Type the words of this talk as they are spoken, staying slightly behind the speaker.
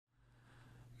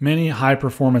Many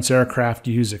high-performance aircraft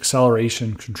use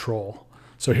acceleration control.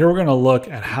 So here we're going to look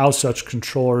at how such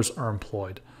controllers are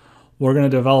employed. We're going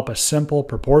to develop a simple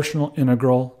proportional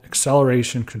integral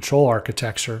acceleration control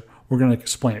architecture. We're going to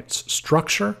explain its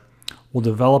structure. We'll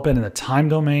develop it in the time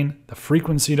domain, the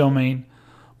frequency domain.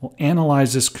 We'll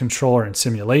analyze this controller in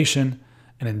simulation,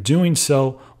 and in doing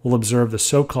so, we'll observe the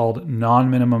so-called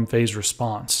non-minimum phase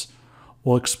response.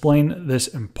 We'll explain this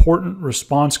important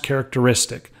response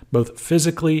characteristic, both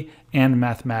physically and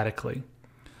mathematically.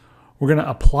 We're going to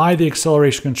apply the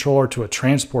acceleration controller to a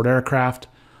transport aircraft.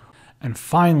 And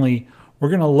finally, we're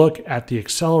going to look at the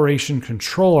acceleration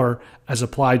controller as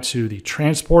applied to the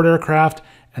transport aircraft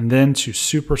and then to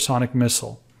supersonic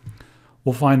missile.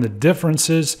 We'll find the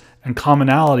differences and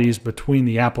commonalities between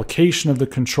the application of the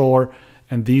controller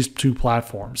and these two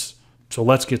platforms. So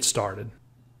let's get started.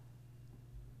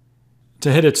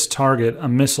 To hit its target, a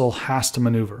missile has to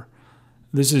maneuver.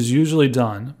 This is usually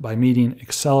done by meeting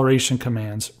acceleration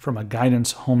commands from a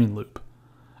guidance homing loop.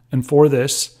 And for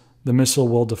this, the missile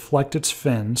will deflect its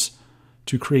fins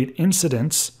to create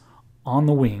incidence on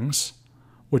the wings,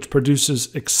 which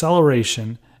produces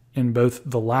acceleration in both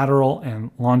the lateral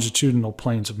and longitudinal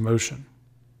planes of motion.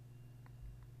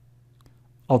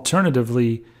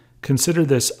 Alternatively, consider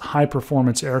this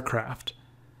high-performance aircraft.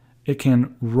 It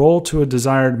can roll to a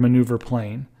desired maneuver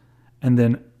plane and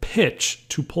then pitch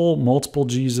to pull multiple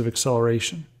G's of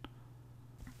acceleration.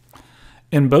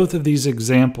 In both of these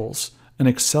examples, an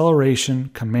acceleration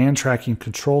command tracking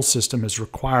control system is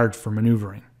required for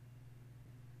maneuvering.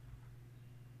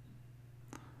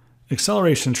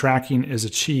 Acceleration tracking is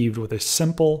achieved with a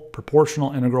simple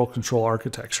proportional integral control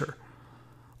architecture.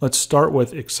 Let's start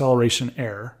with acceleration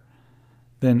error,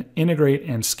 then integrate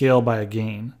and scale by a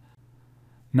gain.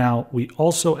 Now we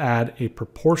also add a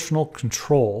proportional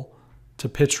control to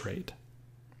pitch rate.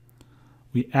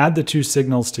 We add the two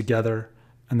signals together,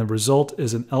 and the result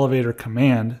is an elevator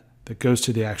command that goes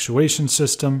to the actuation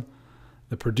system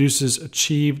that produces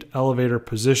achieved elevator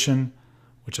position,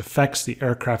 which affects the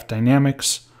aircraft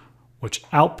dynamics, which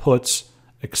outputs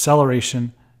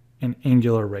acceleration and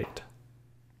angular rate.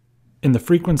 In the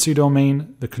frequency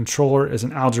domain, the controller is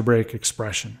an algebraic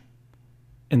expression.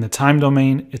 In the time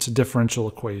domain, it's a differential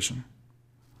equation.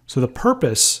 So the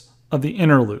purpose of the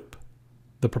inner loop,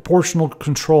 the proportional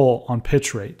control on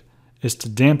pitch rate, is to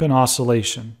dampen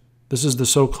oscillation. This is the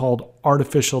so-called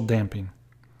artificial damping.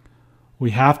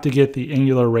 We have to get the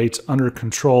angular rates under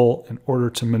control in order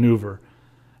to maneuver.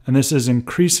 And this is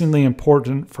increasingly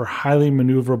important for highly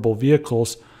maneuverable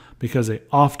vehicles because they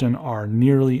often are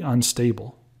nearly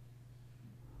unstable.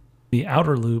 The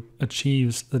outer loop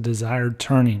achieves the desired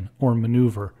turning or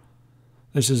maneuver.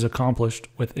 This is accomplished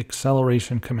with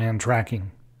acceleration command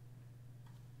tracking.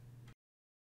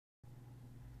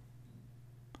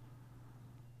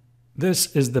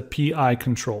 This is the PI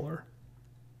controller.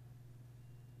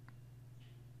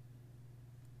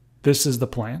 This is the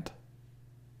plant.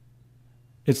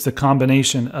 It's the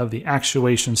combination of the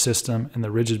actuation system and the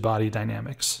rigid body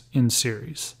dynamics in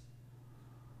series.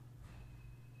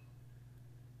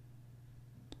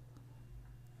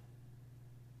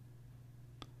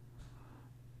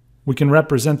 We can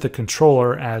represent the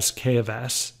controller as K of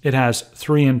S. It has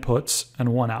 3 inputs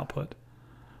and 1 output.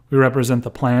 We represent the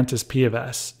plant as P of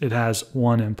S. It has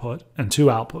 1 input and 2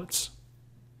 outputs.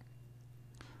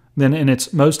 Then in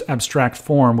its most abstract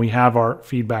form, we have our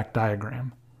feedback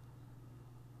diagram.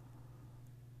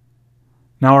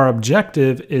 Now our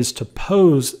objective is to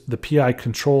pose the PI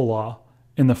control law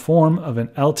in the form of an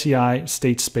LTI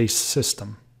state space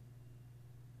system.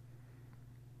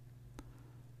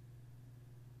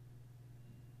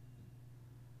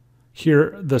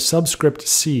 Here, the subscript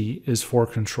C is for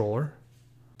controller.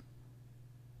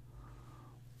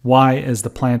 Y is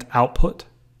the plant output.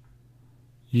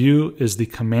 U is the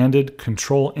commanded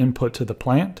control input to the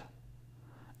plant.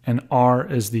 And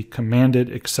R is the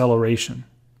commanded acceleration.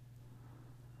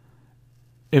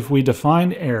 If we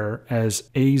define error as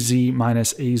AZ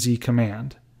minus AZ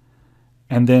command,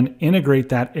 and then integrate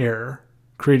that error,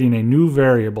 creating a new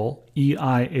variable,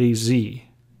 EIAZ,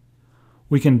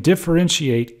 we can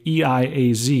differentiate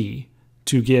EIAZ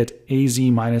to get AZ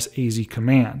minus AZ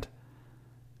command,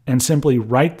 and simply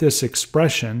write this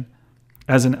expression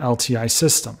as an LTI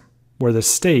system, where the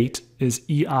state is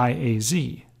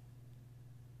EIAZ.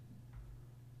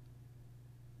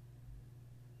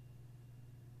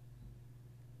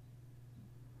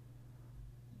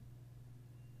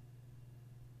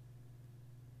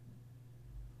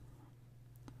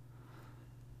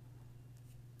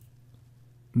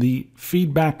 The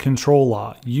feedback control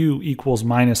law, U equals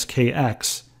minus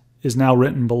Kx, is now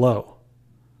written below.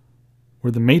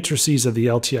 where the matrices of the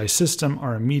LTI system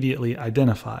are immediately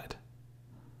identified.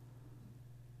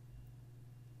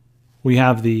 We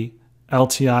have the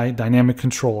LTI dynamic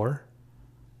controller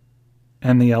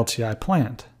and the LTI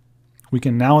plant. We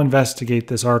can now investigate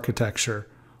this architecture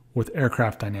with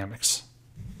aircraft dynamics.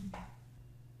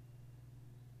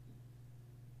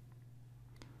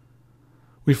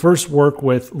 We first work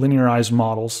with linearized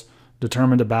models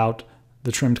determined about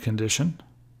the trimmed condition.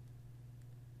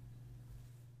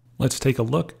 Let's take a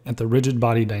look at the rigid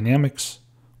body dynamics,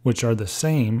 which are the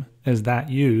same as that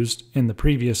used in the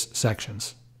previous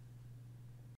sections.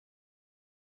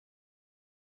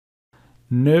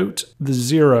 Note the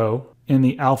 0 in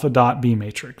the alpha dot B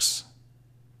matrix.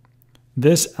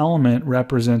 This element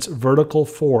represents vertical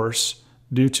force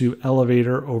due to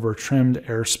elevator over trimmed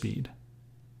airspeed.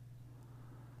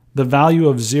 The value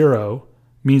of 0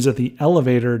 means that the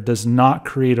elevator does not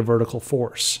create a vertical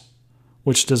force,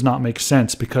 which does not make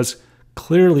sense because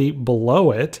clearly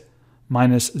below it,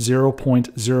 minus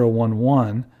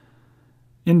 0.011,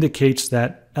 indicates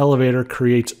that elevator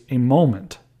creates a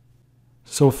moment.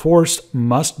 So force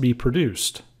must be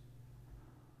produced.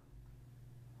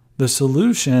 The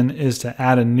solution is to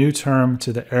add a new term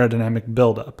to the aerodynamic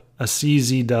buildup, a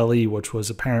CZ del E, which was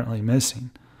apparently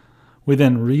missing. We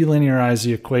then relinearize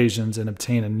the equations and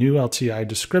obtain a new LTI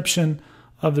description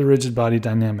of the rigid body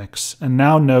dynamics. And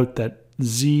now note that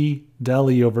Z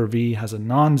del E over V has a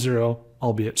non-zero,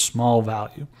 albeit small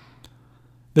value.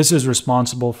 This is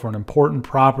responsible for an important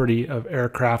property of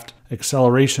aircraft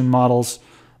acceleration models,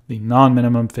 the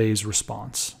non-minimum phase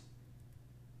response.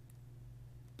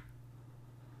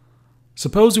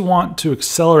 Suppose we want to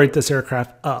accelerate this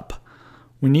aircraft up.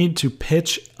 We need to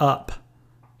pitch up.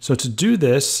 So to do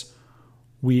this,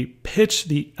 we pitch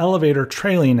the elevator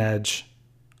trailing edge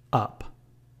up.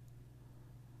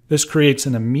 This creates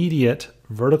an immediate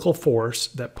vertical force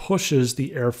that pushes the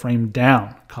airframe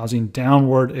down, causing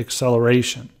downward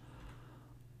acceleration.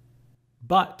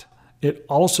 But it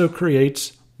also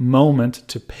creates moment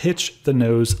to pitch the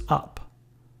nose up.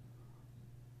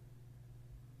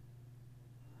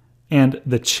 And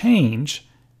the change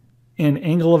in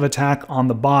angle of attack on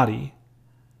the body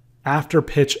after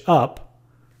pitch up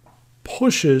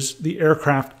pushes the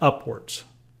aircraft upwards.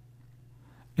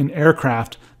 In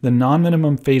aircraft, the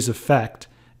non-minimum phase effect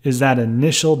is that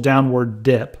initial downward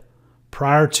dip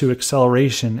prior to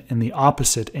acceleration in the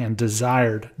opposite and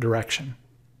desired direction.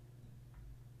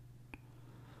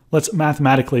 Let's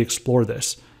mathematically explore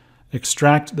this.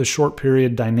 Extract the short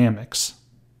period dynamics.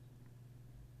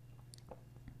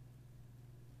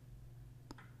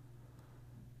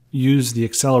 Use the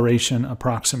acceleration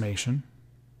approximation.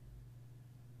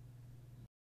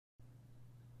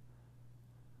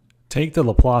 Take the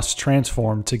Laplace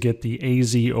transform to get the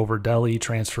AZ over del E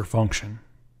transfer function.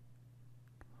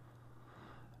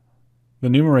 The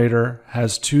numerator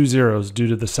has two zeros due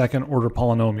to the second order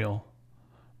polynomial.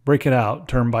 Break it out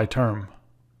term by term.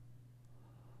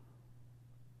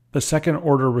 The second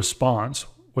order response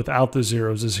without the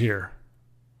zeros is here.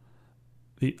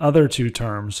 The other two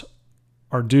terms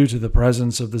are due to the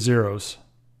presence of the zeros.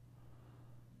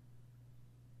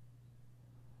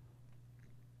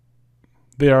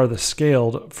 They are the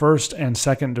scaled first and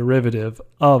second derivative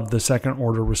of the second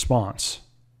order response.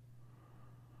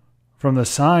 From the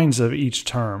signs of each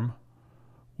term,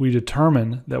 we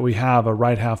determine that we have a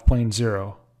right half plane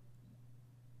zero.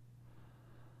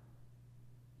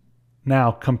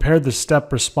 Now compare the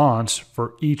step response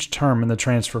for each term in the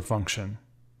transfer function.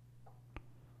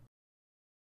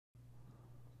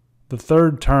 The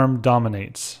third term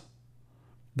dominates.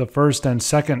 The first and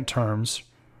second terms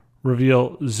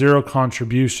reveal zero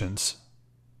contributions.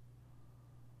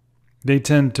 They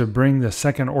tend to bring the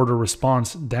second order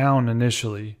response down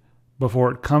initially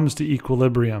before it comes to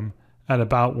equilibrium at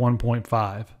about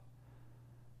 1.5.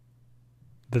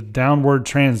 The downward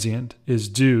transient is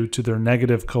due to their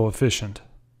negative coefficient,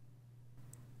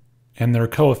 and their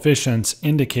coefficients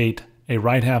indicate a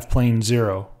right half plane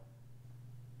zero.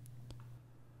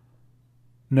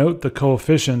 Note the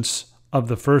coefficients of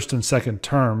the first and second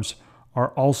terms are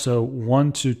also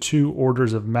 1 to 2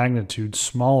 orders of magnitude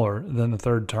smaller than the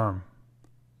third term.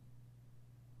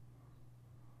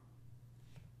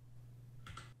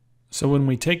 So when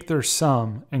we take their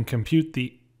sum and compute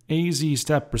the AZ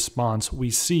step response, we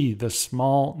see the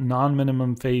small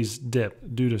non-minimum phase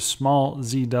dip due to small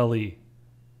Z del E.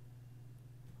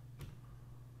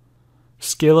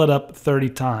 Scale it up 30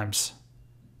 times,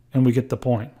 and we get the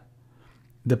point.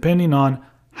 Depending on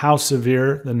how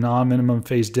severe the non-minimum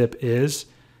phase dip is,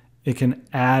 it can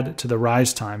add to the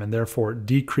rise time and therefore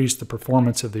decrease the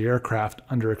performance of the aircraft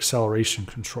under acceleration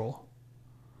control.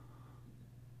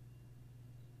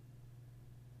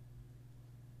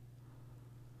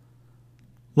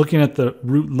 Looking at the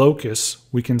root locus,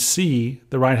 we can see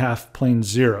the right half plane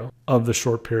 0 of the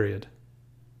short period.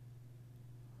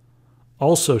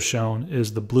 Also shown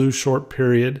is the blue short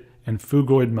period and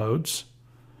phugoid modes,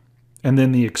 and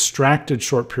then the extracted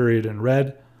short period in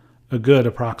red, a good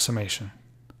approximation.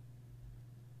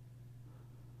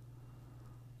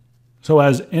 So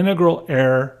as integral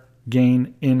error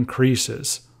gain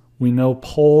increases, we know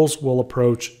poles will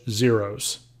approach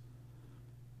zeros.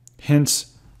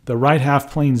 Hence, the right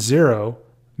half plane 0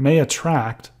 may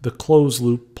attract the closed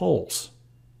loop poles.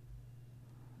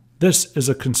 This is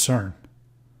a concern.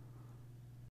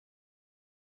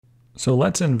 So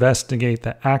let's investigate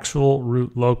the actual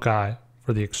root loci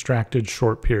for the extracted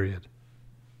short period.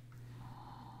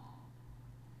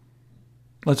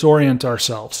 Let's orient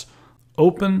ourselves.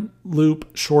 Open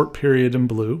loop short period in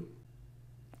blue,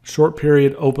 short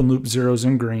period open loop zeros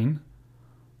in green,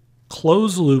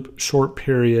 closed loop short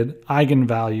period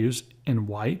eigenvalues in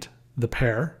white, the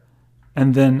pair,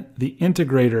 and then the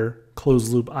integrator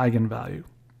closed loop eigenvalue.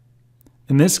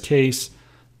 In this case,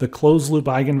 the closed loop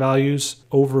eigenvalues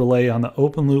overlay on the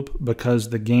open loop because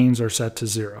the gains are set to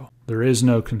 0. There is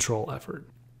no control effort.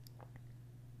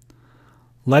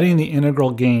 Letting the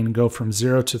integral gain go from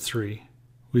 0 to 3,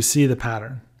 we see the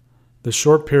pattern. The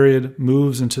short period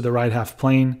moves into the right half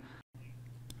plane,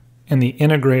 and the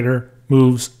integrator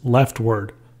moves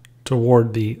leftward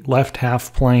toward the left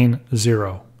half plane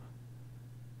 0.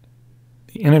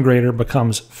 The integrator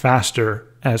becomes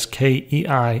faster as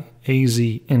KEI-AZ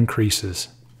increases.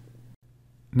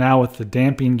 Now with the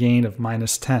damping gain of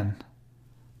 -10.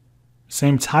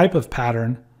 Same type of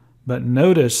pattern, but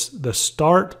notice the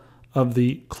start of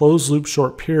the closed loop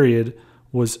short period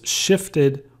was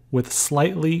shifted with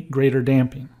slightly greater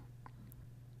damping.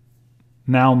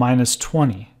 Now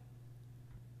 -20,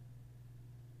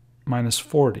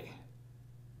 -40,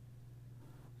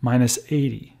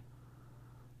 -80,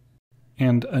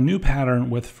 and a new pattern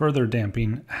with further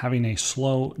damping having a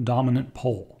slow dominant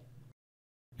pole.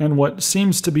 And what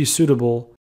seems to be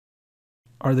suitable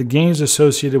are the gains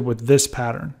associated with this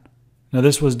pattern. Now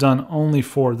this was done only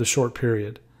for the short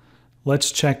period.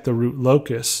 Let's check the root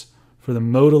locus for the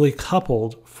modally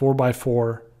coupled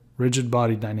 4x4 rigid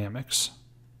body dynamics.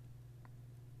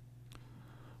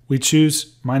 We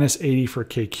choose -80 for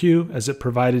KQ as it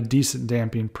provided decent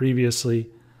damping previously.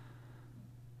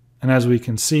 And as we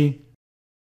can see,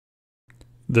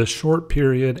 the short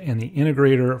period and the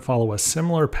integrator follow a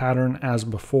similar pattern as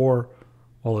before,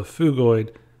 while the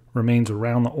phugoid remains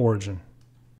around the origin.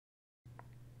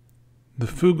 The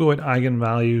phugoid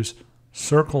eigenvalues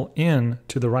circle in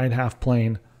to the right half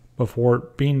plane before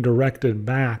being directed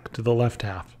back to the left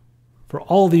half. For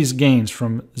all these gains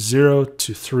from 0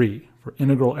 to 3 for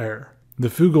integral error, the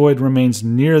phugoid remains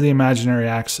near the imaginary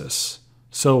axis.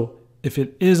 So if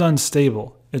it is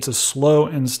unstable, it's a slow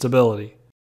instability.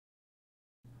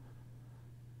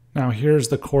 Now here's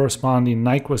the corresponding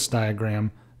Nyquist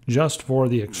diagram just for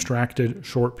the extracted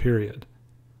short period.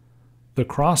 The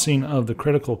crossing of the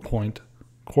critical point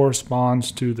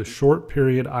corresponds to the short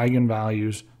period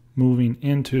eigenvalues moving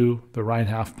into the right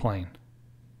half plane.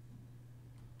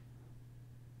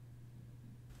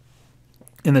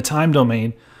 In the time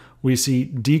domain, we see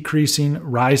decreasing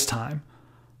rise time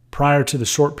prior to the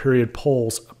short period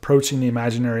poles approaching the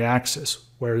imaginary axis,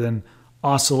 where then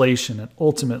oscillation and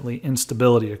ultimately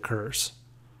instability occurs.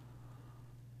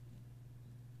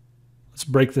 Let's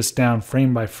break this down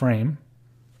frame by frame.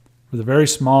 With a very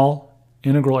small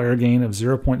integral error gain of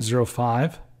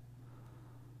 0.05,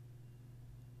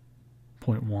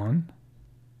 0.1,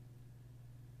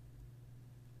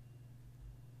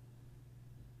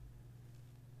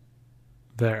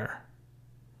 there.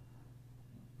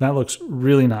 That looks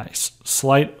really nice.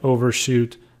 Slight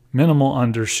overshoot, minimal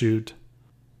undershoot.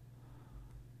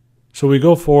 So we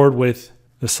go forward with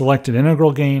the selected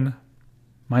integral gain,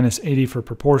 -80 for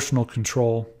proportional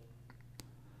control.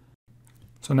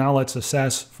 So now let's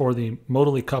assess for the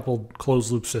modally coupled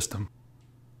closed loop system.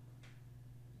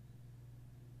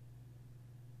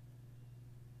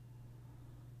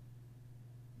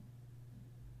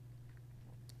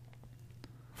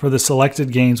 For the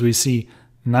selected gains, we see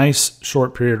nice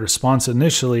short period response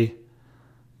initially,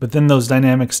 but then those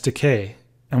dynamics decay,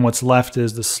 and what's left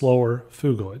is the slower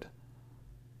phugoid.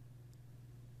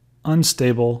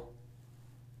 Unstable,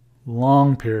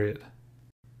 long period.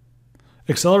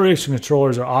 Acceleration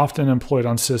controllers are often employed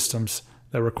on systems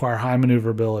that require high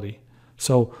maneuverability.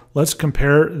 So let's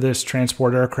compare this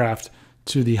transport aircraft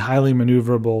to the highly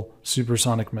maneuverable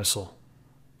supersonic missile.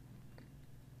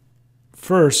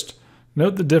 First,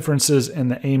 note the differences in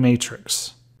the A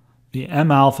matrix. The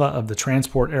M alpha of the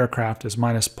transport aircraft is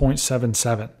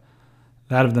 -0.77.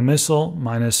 that of the missile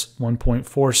minus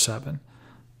 1.47.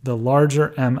 The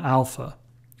larger M alpha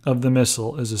of the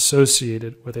missile is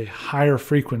associated with a higher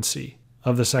frequency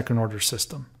of the second order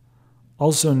system.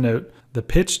 Also note, the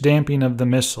pitch damping of the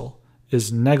missile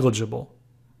is negligible,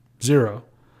 0,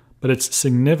 but it's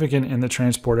significant in the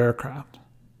transport aircraft.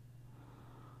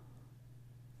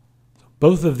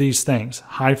 Both of these things,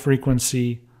 high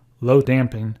frequency, low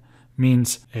damping,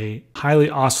 means a highly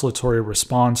oscillatory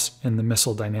response in the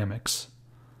missile dynamics.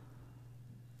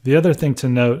 The other thing to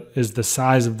note is the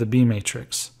size of the B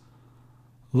matrix.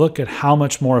 Look at how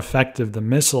much more effective the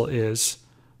missile is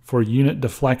for unit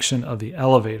deflection of the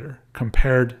elevator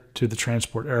compared to the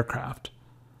transport aircraft.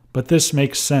 But this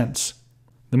makes sense.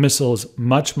 The missile is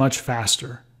much, much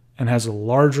faster and has a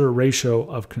larger ratio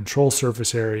of control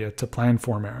surface area to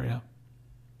planform area.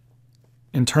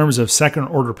 In terms of second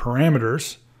order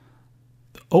parameters,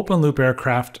 the open loop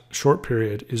aircraft short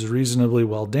period is reasonably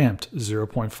well damped,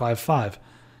 0.55.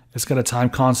 It's got a time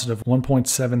constant of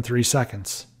 1.73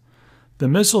 seconds. The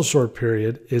missile short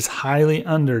period is highly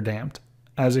underdamped,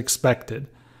 as expected.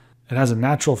 It has a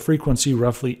natural frequency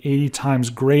roughly 80 times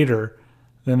greater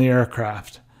than the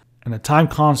aircraft, and a time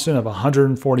constant of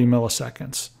 140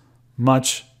 milliseconds,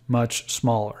 much, much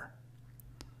smaller.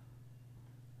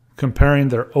 Comparing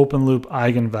their open loop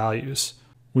eigenvalues,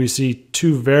 we see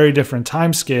two very different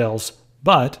timescales,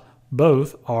 but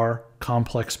both are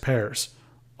complex pairs.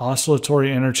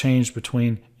 Oscillatory interchange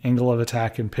between angle of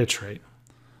attack and pitch rate.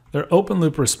 Their open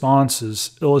loop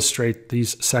responses illustrate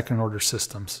these second order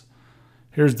systems.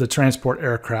 Here's the transport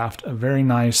aircraft, a very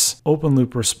nice open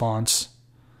loop response.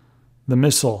 The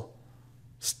missile,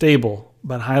 stable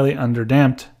but highly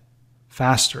underdamped,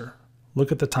 faster.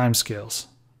 Look at the timescales.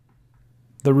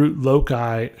 The root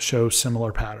loci show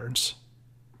similar patterns.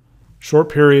 Short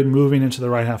period moving into the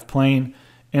right half plane,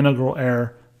 integral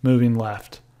air moving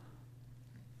left.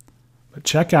 But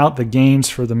check out the gains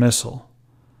for the missile.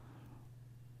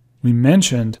 We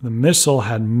mentioned the missile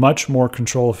had much more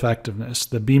control effectiveness.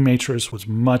 The B matrix was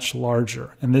much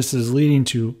larger, and this is leading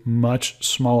to much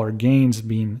smaller gains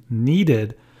being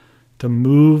needed to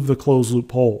move the closed loop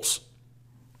poles.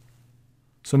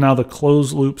 So now the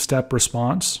closed loop step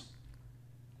response.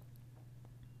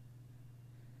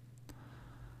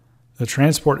 The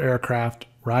transport aircraft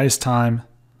rise time,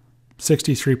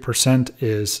 63%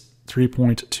 is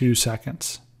 3.2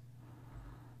 seconds.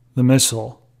 The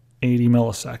missile, 80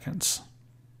 milliseconds.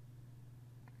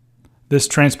 This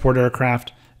transport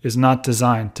aircraft is not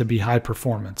designed to be high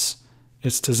performance.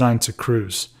 It's designed to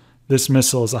cruise. This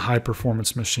missile is a high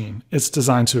performance machine. It's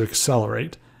designed to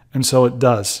accelerate, and so it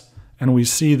does. And we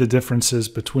see the differences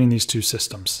between these two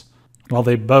systems, while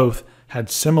they both had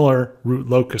similar root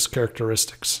locus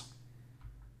characteristics.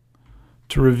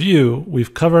 To review,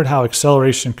 we've covered how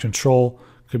acceleration control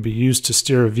could be used to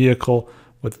steer a vehicle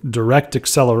with direct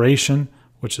acceleration,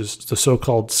 which is the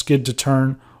so-called skid to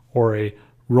turn, or a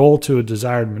roll to a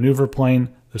desired maneuver plane,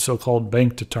 the so-called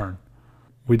bank to turn.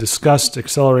 We discussed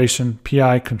acceleration,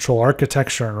 PI control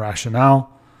architecture, and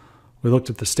rationale. We looked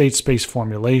at the state space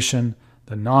formulation,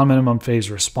 the non-minimum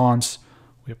phase response.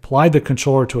 We applied the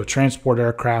controller to a transport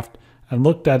aircraft and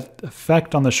looked at the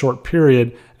effect on the short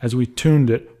period as we tuned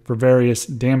it for various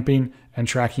damping and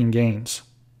tracking gains.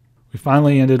 We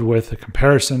finally ended with a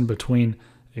comparison between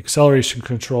the acceleration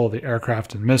control of the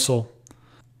aircraft and missile.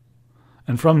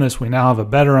 And from this, we now have a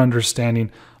better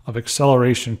understanding of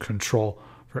acceleration control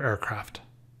for aircraft.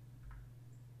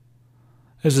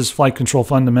 This is Flight Control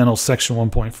Fundamentals, Section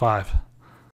 1.5.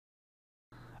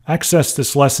 Access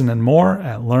this lesson and more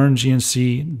at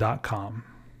learngnc.com.